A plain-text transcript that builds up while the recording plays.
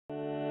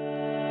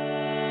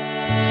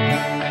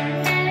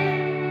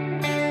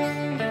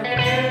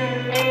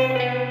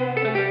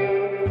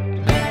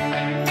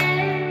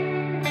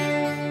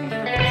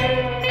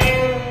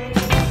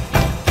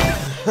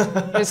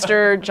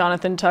Mr.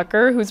 Jonathan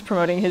Tucker, who's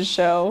promoting his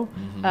show,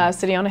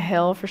 City on a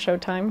Hill for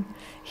Showtime.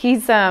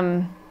 He's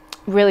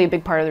really a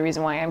big part of the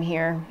reason why I'm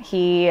here.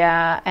 He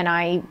and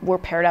I were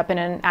paired up in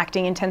an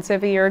acting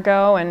intensive a year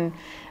ago, and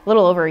a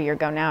little over a year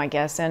ago now, I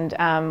guess, and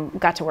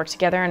got to work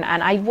together. And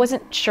I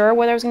wasn't sure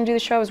whether I was going to do the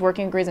show. I was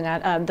working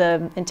on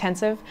the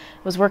intensive.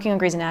 I was working on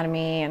Grey's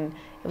Anatomy, and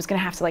I was going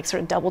to have to like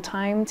sort of double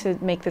time to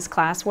make this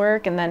class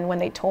work. And then when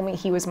they told me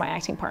he was my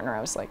acting partner,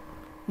 I was like,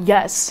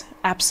 yes,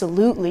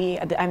 absolutely.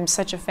 I'm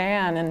such a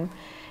fan, and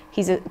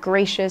he's a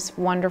gracious,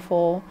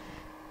 wonderful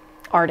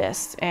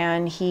artist,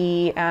 and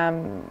he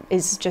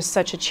is just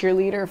such a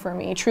cheerleader for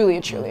me, truly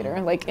a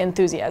cheerleader, like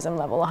enthusiasm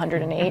level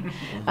 108.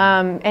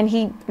 And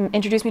he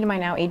introduced me to my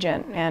now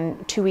agent,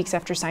 and 2 weeks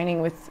after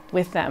signing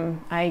with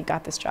them, I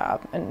got this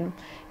job, and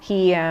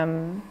he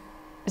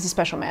is a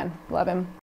special man. Love him.